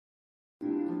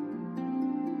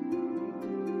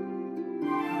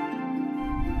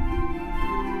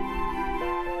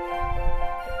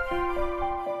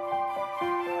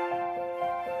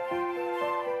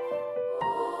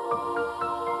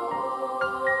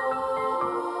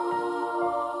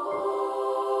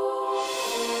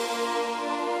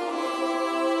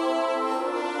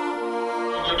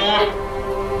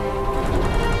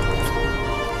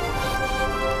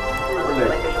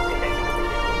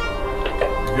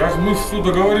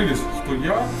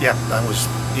Yeah, I was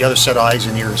the other set of eyes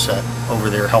and ears over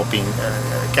there helping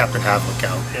Captain Havlick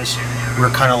out. We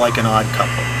were kind of like an odd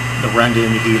couple, the Renda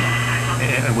and Healy.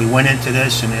 And we went into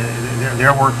this, and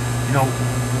there were, you know,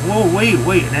 whoa,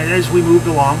 wait. And as we moved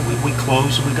along, we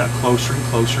closed and we got closer and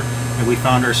closer, and we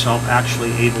found ourselves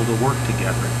actually able to work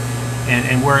together.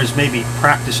 And whereas maybe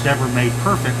practice never made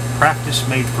perfect, practice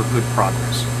made for good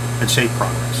progress and safe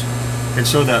progress. And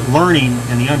so that learning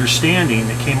and the understanding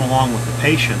that came along with the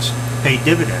patients paid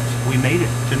dividends. We made it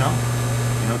to Nome,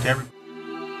 you know, to everybody.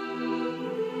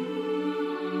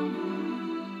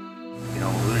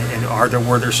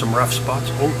 Were there some rough spots?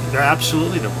 Oh,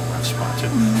 absolutely there were rough spots.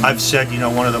 And I've said, you know,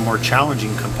 one of the more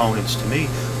challenging components to me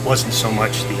wasn't so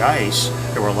much the ice.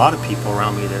 There were a lot of people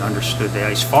around me that understood the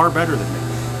ice far better than me.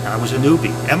 And I was a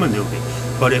newbie, am a newbie,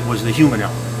 but it was the human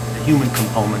element, the human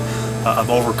component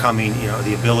of overcoming, you know,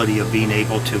 the ability of being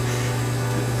able to,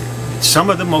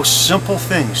 some of the most simple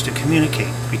things to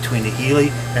communicate between the Healy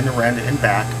and the Renda and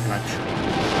back. And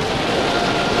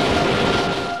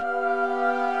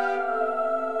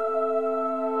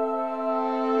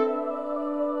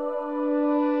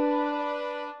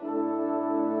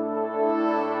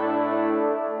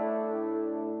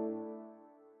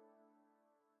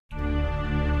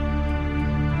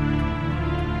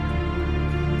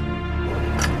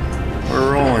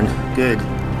we're rolling. Good.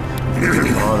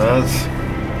 Oh, that's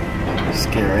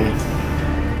scary.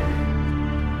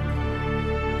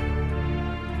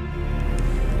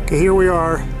 Okay, here we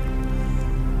are.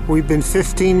 We've been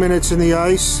 15 minutes in the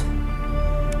ice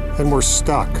and we're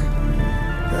stuck.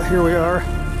 Here we are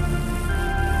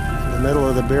in the middle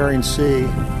of the Bering Sea,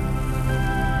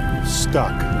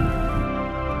 stuck.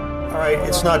 All right,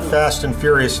 it's not fast and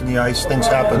furious in the ice. Things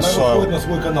happen slow.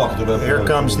 Here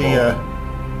comes the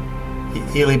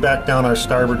Healy back down our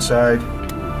starboard side.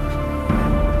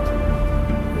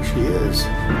 There she is.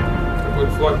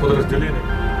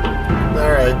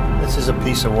 All right, this is a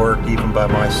piece of work even by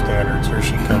my standards. Here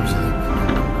she comes in.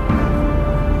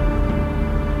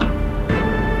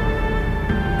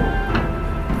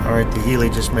 All right, the Healy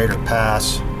just made her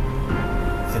pass,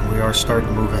 and we are starting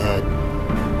to move ahead.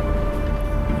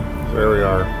 There we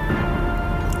are,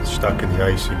 stuck in the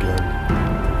ice again.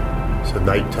 It's a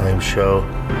nighttime show.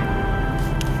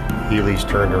 Healy's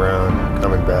turned around,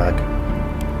 coming back.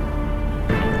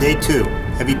 Day 2,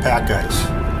 heavy pack ice,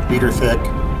 meter thick,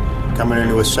 coming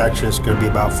into a section. It's going to be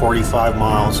about 45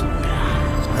 miles.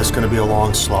 That's going to be a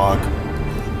long slog.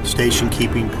 Station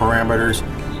keeping parameters,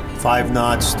 5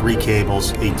 knots, 3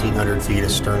 cables, 1,800 feet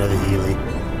astern of the Healy.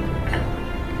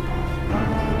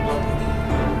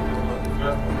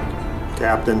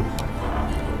 Captain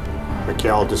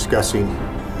Mikhail discussing,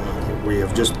 we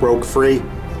have just broke free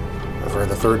for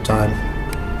the 3rd time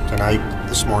tonight,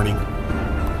 this morning.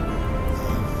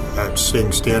 As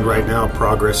things stand right now,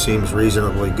 progress seems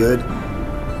reasonably good.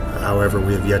 However,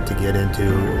 we have yet to get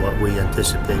into what we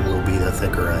anticipate will be the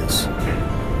thicker ice.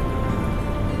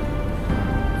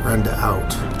 Renda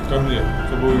out.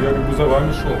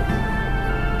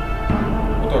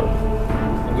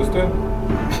 Understand?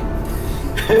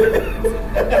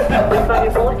 Мы с вами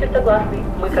полностью согласны.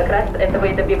 Мы как раз этого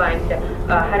и добиваемся.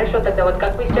 Хорошо, тогда вот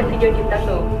как вы сейчас идете, да,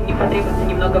 ну, не потребуется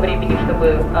немного времени,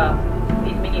 чтобы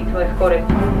изменить свою скорость,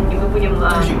 и мы будем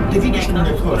изменять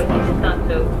нашу скорость и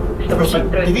дистанцию, чтобы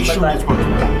построить согласие.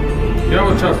 Я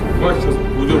вот сейчас, давайте сейчас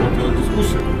уйдем от этой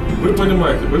дискуссии. Вы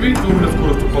понимаете, вы видите, у меня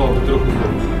скорость упала до 3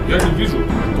 узлов. Я не вижу,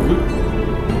 что вы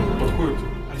подходите.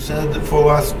 I said for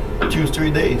last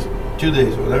 2-3 days, 2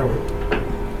 days, whatever.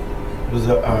 Was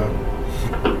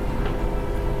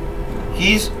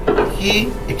he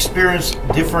experienced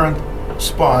different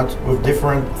spots with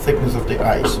different thickness of the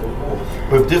ice,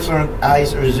 with different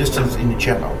ice resistance in the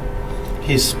channel.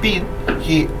 His speed,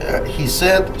 he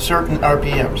set certain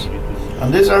RPMs. On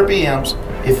these RPMs,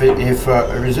 if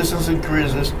resistance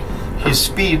increases, his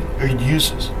speed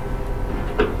reduces.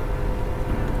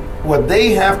 What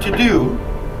they have to do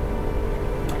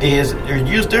is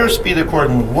reduce their speed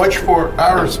accordingly, watch for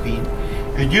our speed,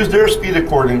 reduce their speed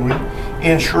accordingly,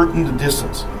 and shorten the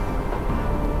distance.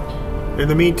 In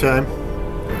the meantime,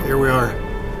 here we are,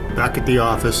 back at the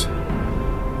office.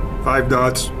 5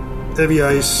 knots, heavy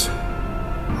ice,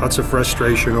 lots of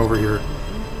frustration over here.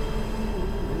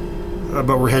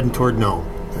 But we're heading toward Nome.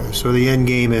 So the end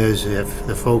game is, if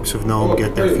the folks of Nome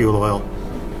get their fuel oil,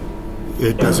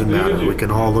 it doesn't matter. We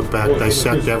can all look back,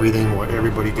 dissect everything, what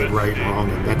everybody did right and wrong,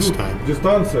 and next time we'll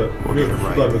get it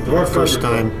right. The first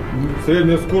time,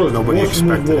 nobody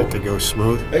expected it to go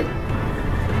smooth.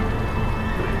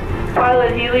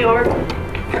 Pilot Healy, over.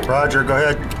 Roger, go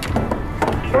ahead.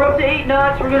 We're up to 8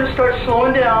 knots. We're going to start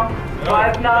slowing down.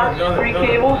 5 knots, 3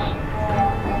 cables.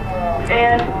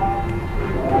 And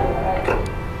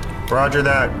Roger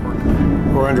that.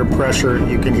 We're under pressure.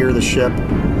 You can hear the ship.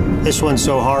 This one's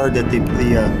so hard that the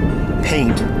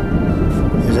paint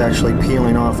is actually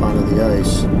peeling off onto the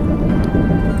ice.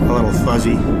 A little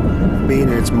fuzzy. Being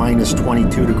that it's minus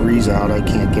 22 degrees out, I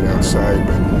can't get outside.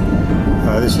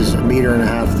 But this is 1.5 meters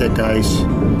thick ice.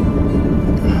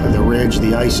 The ridge,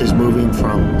 the ice is moving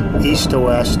from east to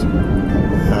west.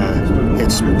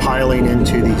 It's piling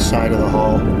into the side of the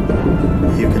hull.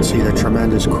 You can see the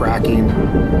tremendous cracking.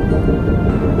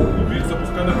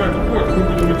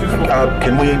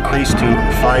 Can we increase to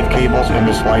 5 cables in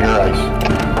this lighter ice?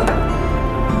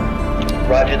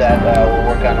 Roger that. We'll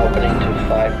work on opening to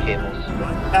 5 cables.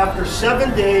 After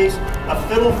 7 days of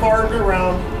fiddle farting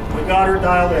around, we got her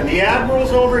dialed in. The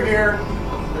Admiral's over here,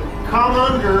 the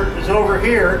Commander is over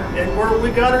here, and we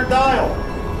got her dialed.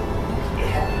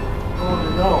 Yeah. Oh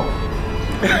no.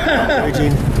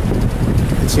 Eugene,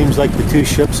 it seems like the two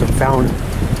ships have found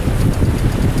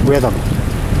rhythm.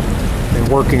 They're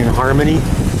working in harmony.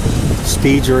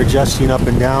 Speeds are adjusting up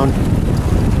and down.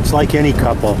 It's like any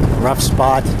couple, rough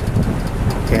spot,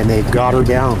 and they've got her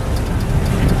down.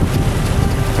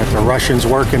 Got the Russians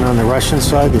working on the Russian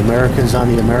side, the Americans on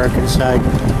the American side,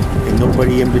 and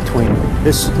nobody in between.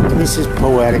 This is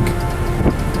poetic.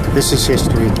 This is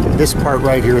history. This part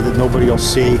right here that nobody will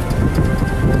see.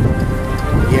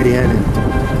 Get in,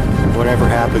 and whatever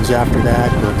happens after that.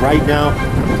 But right now,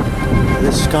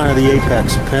 this is kind of the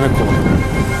apex, the pinnacle.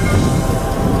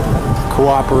 The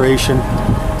cooperation,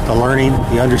 the learning,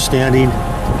 the understanding,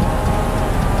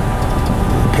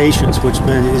 the patience, which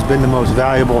has been the most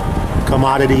valuable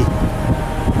commodity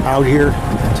out here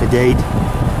to date.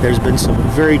 There's been some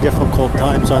very difficult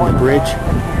times on the bridge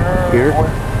here.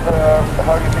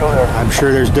 How do you feel there? I'm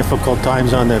sure there's difficult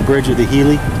times on the bridge of the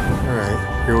Healy. All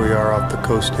right, here we are off the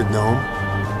coast of Nome.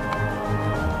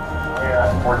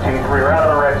 Yeah, 14, we're out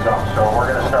of the red zone, so we're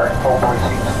going to start hopefully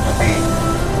seeing some speed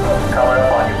coming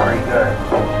up on you pretty good.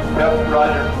 Yep,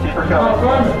 Roger. Keep her coming.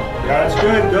 Yeah, that's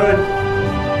good, good.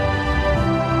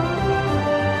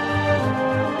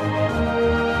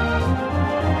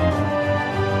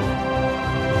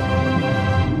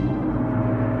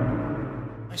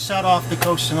 I sat off the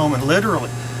coast of Nome, and literally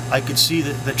I could see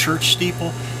the church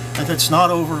steeple, and it's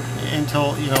not over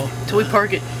until, you know, Till we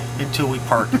park it. Until we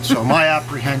park it. So my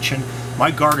apprehension, my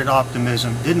guarded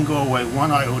optimism didn't go away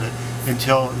one iota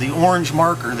until the orange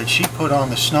marker that she put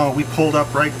on the snow, we pulled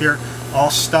up right there,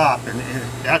 all stopped, and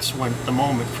that's when the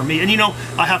moment for me. And you know,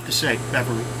 I have to say,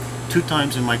 Beverly, 2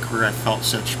 times in my career I felt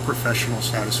such professional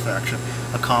satisfaction,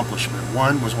 accomplishment.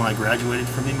 One was when I graduated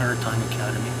from the Maritime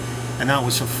Academy, and that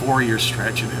was a 4-year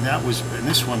stretch, and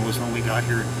this one was when we got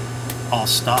here, all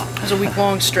stopped. It was a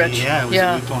week-long stretch. Yeah, it was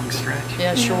a week-long stretch.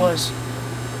 Yeah, it sure was.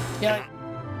 Yeah.